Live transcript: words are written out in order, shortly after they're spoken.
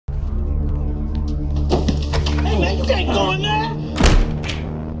ain't going there.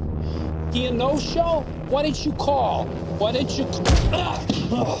 You no-show? Why didn't you call? Why didn't you...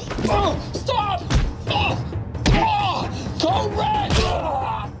 Stop! Go red!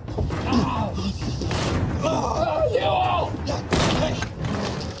 You all!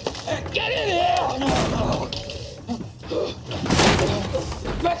 Hey, get in here!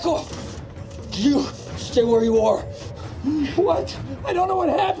 Back off! You stay where you are. What? I don't know what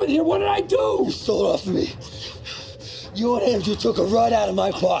happened here. What did I do? You stole it off of me. You and him, you took it right out of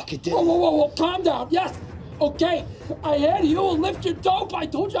my pocket, didn't you? Whoa, calm down. Yes, okay. I had you lift your dope. I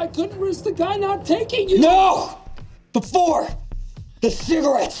told you I couldn't risk the guy not taking you. No! Before the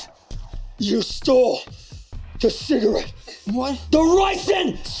cigarette, you stole the cigarette. What? The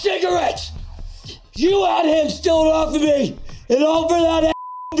ricin cigarette! You had him steal it off of me! And all for that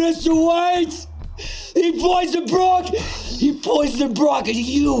Mr. White! He poisoned Brock! He poisoned Brock and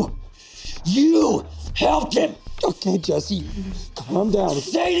you helped him! Okay, Jesse, calm down.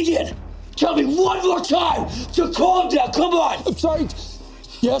 Say it again! Tell me one more time to calm down, come on! I'm sorry.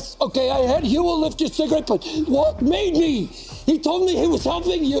 Yes, okay, I had Huel lift your cigarette, but Walt made me. He told me he was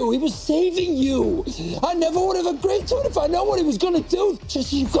helping you. He was saving you. I never would have agreed to it if I know what he was going to do.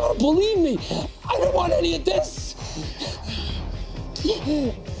 Jesse, you gotta believe me. I don't want any of this.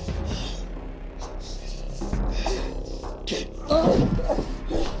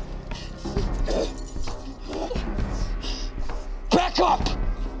 Back up!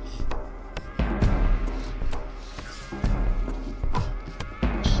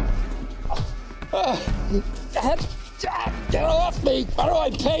 Get off me! What do I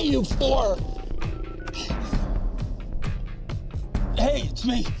pay you for? Hey, it's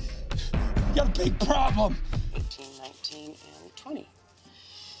me. You got a big problem. 18, 19, and 20.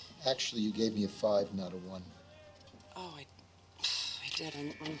 Actually, you gave me a 5, not a 1. Oh, I did.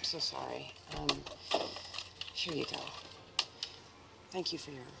 I'm so sorry. Here you go. Thank you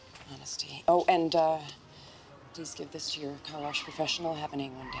for your honesty. Oh, and please give this to your car wash professional. Have an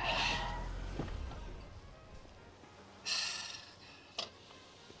A1 day.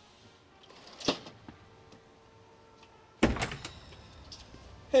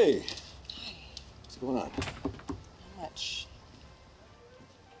 Hey. Hi. What's going on? How much?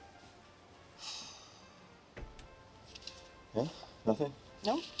 Yeah? Nothing?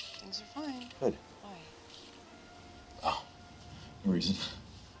 No, things are fine. Good. Why? Oh, no reason.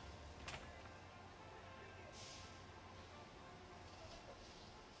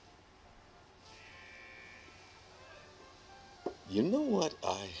 You know what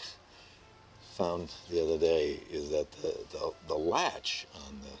I found the other day is that the latch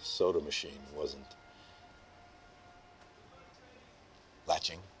on the soda machine wasn't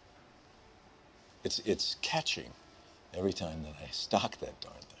latching. It's catching every time that I stock that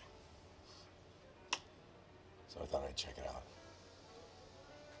darn thing. So I thought I'd check it out.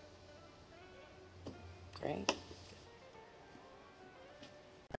 Great.